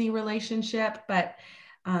an easy relationship, but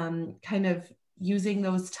kind of using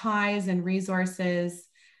those ties and resources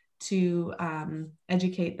to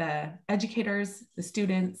educate the educators, the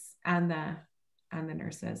students, and the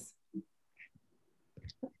nurses.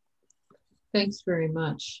 Thanks very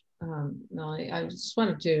much. Melanie, I just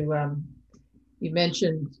wanted to, you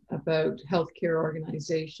mentioned about healthcare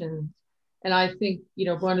organizations. And I think, you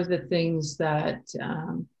know, one of the things that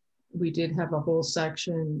we did have a whole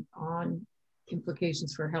section on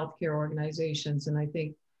implications for healthcare organizations. And I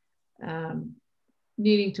think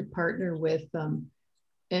needing to partner with them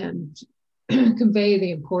and convey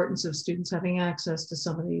the importance of students having access to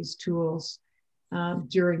some of these tools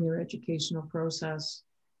during their educational process.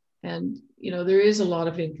 And, you know, there is a lot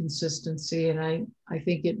of inconsistency, and I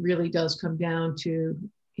think it really does come down to,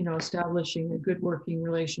 you know, establishing a good working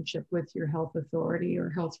relationship with your health authority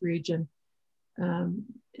or health region. And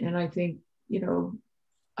I think, you know,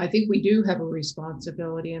 I think we do have a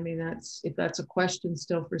responsibility. I mean, if that's a question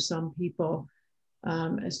still for some people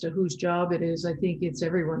as to whose job it is, I think it's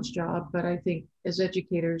everyone's job. But I think as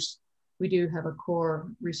educators, we do have a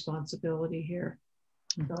core responsibility here.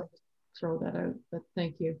 So I'll throw that out, but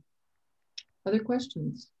thank you. Other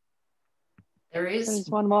questions? There's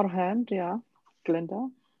one more hand, yeah,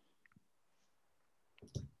 Glenda.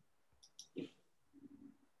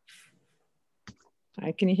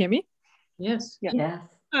 Hi, can you hear me? Yes. Yeah. Yes.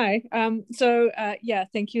 Hi. Yeah,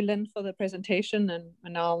 thank you, Lynn, for the presentation, and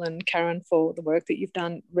Manal and Karen for the work that you've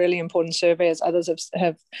done. Really important survey, as others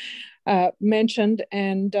have mentioned.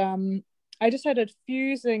 And I just had a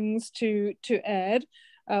few things to add.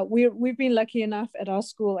 We've been lucky enough at our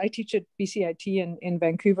school. I teach at BCIT in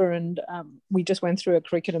Vancouver, and we just went through a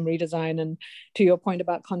curriculum redesign. And to your point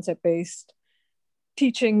about concept-based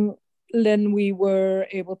teaching, Lynn, we were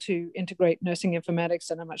able to integrate nursing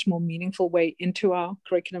informatics in a much more meaningful way into our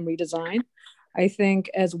curriculum redesign. I think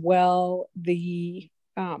as well, the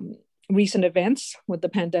recent events with the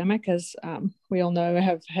pandemic, as we all know,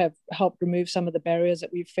 have helped remove some of the barriers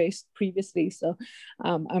that we've faced previously. So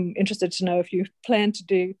I'm interested to know if you plan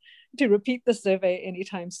to repeat the survey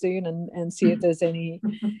anytime soon and see if there's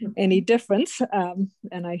any difference.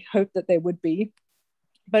 And I hope that there would be.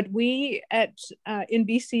 But we in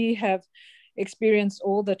BC have experienced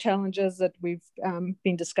all the challenges that we've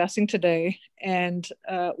been discussing today. And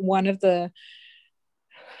one of the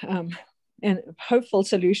and hopeful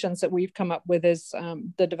solutions that we've come up with is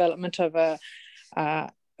the development of a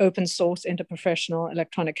open source interprofessional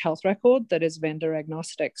electronic health record that is vendor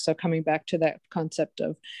agnostic. So coming back to that concept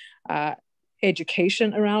of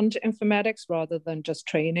education around informatics rather than just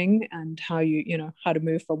training and how how to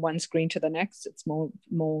move from one screen to the next. It's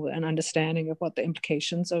more an understanding of what the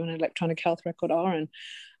implications of an electronic health record are, and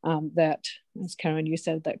that, as Karen, you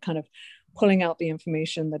said, that kind of pulling out the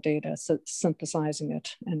information, the data, synthesizing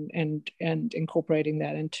it, and incorporating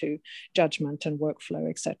that into judgment and workflow,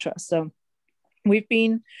 etc. So we've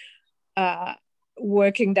been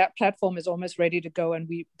working. That platform is almost ready to go, and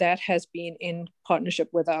that has been in partnership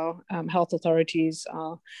with our health authorities,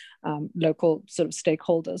 our local sort of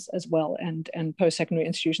stakeholders as well, and post-secondary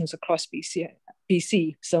institutions across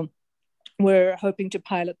BC. So we're hoping to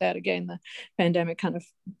pilot that again. The pandemic kind of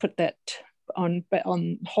put that on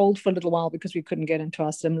hold for a little while because we couldn't get into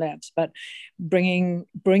our sim labs, but bringing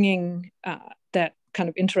that kind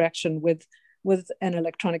of interaction with an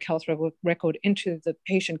electronic health record into the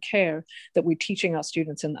patient care that we're teaching our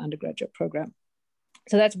students in the undergraduate program.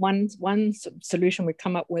 So that's one solution we've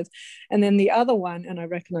come up with. And then the other one, and I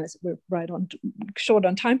recognize we're short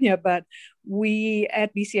on time here, but we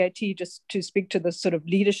at BCIT, just to speak to the sort of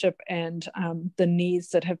leadership and the needs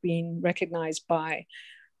that have been recognized by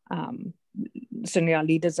certainly our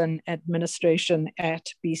leaders and administration at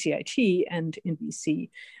BCIT and in BC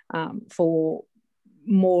for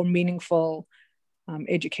more meaningful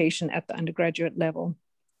education at the undergraduate level,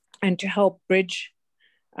 and to help bridge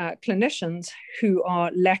clinicians who are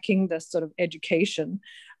lacking this sort of education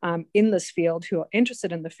in this field, who are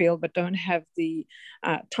interested in the field but don't have the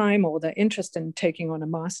time or the interest in taking on a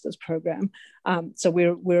master's program. So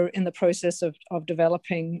we're in the process of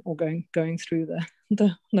developing, or going through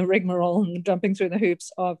the rigmarole and jumping through the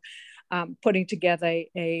hoops of putting together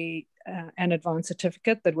an advanced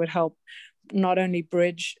certificate that would help not only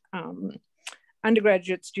bridge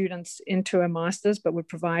undergraduate students into a master's, but would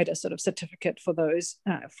provide a sort of certificate for those,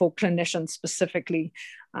 for clinicians specifically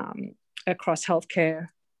across healthcare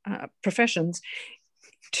professions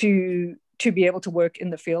to be able to work in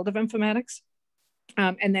the field of informatics.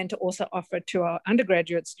 And then to also offer to our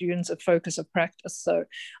undergraduate students a focus of practice. So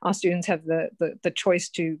our students have the choice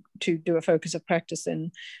to do a focus of practice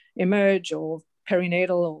in emerge or perinatal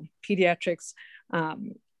or pediatrics.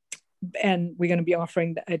 And we're going to be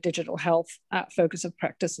offering a digital health focus of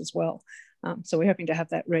practice as well. So we're hoping to have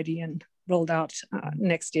that ready and rolled out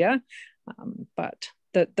next year. But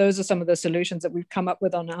those are some of the solutions that we've come up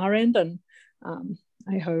with on our end. And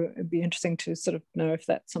I hope it'd be interesting to sort of know if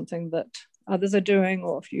that's something that others are doing,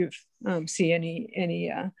 or if you see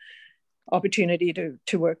any opportunity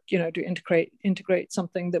to work, to integrate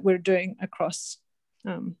something that we're doing across,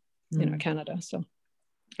 Canada. So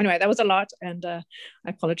anyway, that was a lot, and I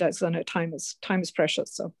apologize because I know time is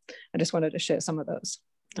precious. So I just wanted to share some of those.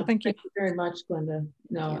 So thank you. Thank you very much, Glenda.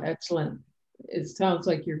 No, excellent. It sounds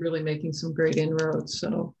like you're really making some great inroads.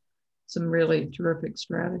 So some really terrific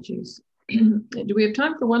strategies. Do we have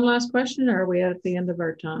time for one last question, or are we at the end of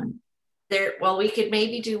our time? Well, we could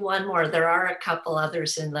maybe do one more. There are a couple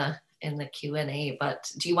others in the Q&A, but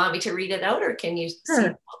do you want me to read it out, or can you see?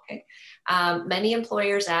 Okay. Many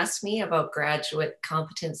employers ask me about graduate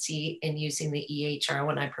competency in using the EHR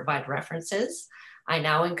when I provide references. I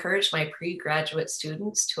now encourage my pre-graduate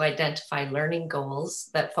students to identify learning goals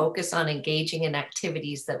that focus on engaging in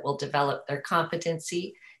activities that will develop their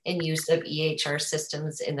competency in use of EHR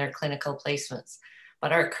systems in their clinical placements.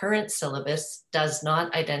 But our current syllabus does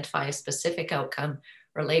not identify a specific outcome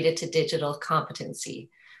related to digital competency.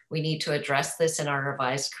 We need to address this in our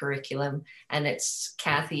revised curriculum. And it's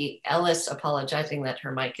Kathy Ellis apologizing that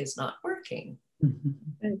her mic is not working.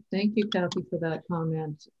 Okay. Thank you, Kathy, for that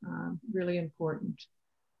comment. Really important.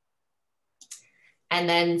 And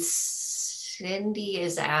then Cindy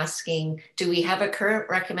is asking, do we have a current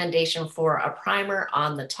recommendation for a primer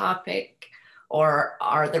on the topic, or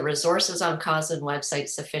are the resources on CASN website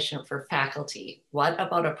sufficient for faculty? What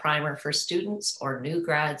about a primer for students or new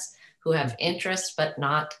grads who have interest but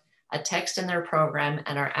not a text in their program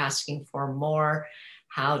and are asking for more?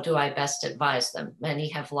 How do I best advise them? Many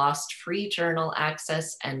have lost free journal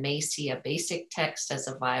access and may see a basic text as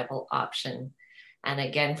a viable option. And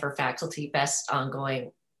again, for faculty, best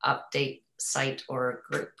ongoing update site or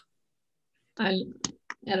group.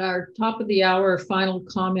 At our top of the hour final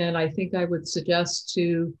comment, I think I would suggest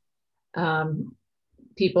to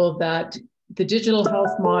people that the digital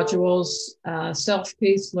health modules,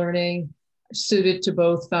 self-paced learning, suited to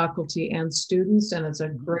both faculty and students, and it's a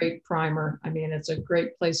great primer. I mean, it's a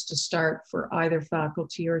great place to start for either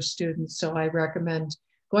faculty or students. So I recommend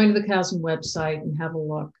going to the CASN website and have a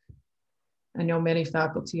look. I know many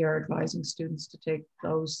faculty are advising students to take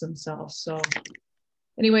those themselves. So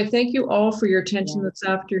anyway, thank you all for your attention this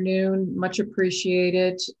afternoon. Much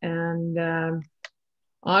appreciated. And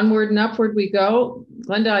onward and upward we go.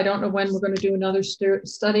 Glenda, I don't know when we're going to do another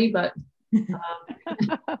study, but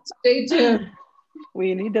stay tuned.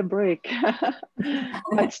 We need a break.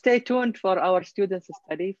 But stay tuned for our students'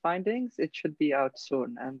 study findings. It should be out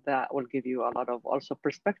soon, and that will give you a lot of also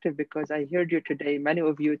perspective, because I heard you today, many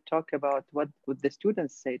of you talk about what would the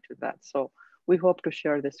students say to that. So we hope to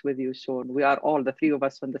share this with you soon. We are all, the three of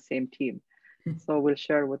us, on the same team. So we'll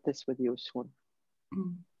share this with you soon.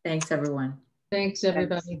 Thanks, everyone. Thanks,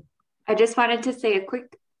 everybody. Thanks. I just wanted to say a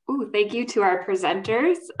quick thank you to our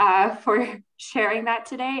presenters for sharing that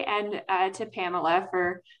today, and to Pamela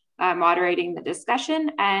for moderating the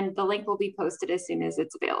discussion. And the link will be posted as soon as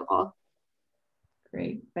it's available.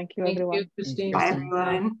 Great. Thank you, everyone. Thank you, Christine. Bye,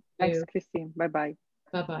 everyone. Thanks, Christine. Bye-bye.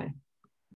 Bye-bye.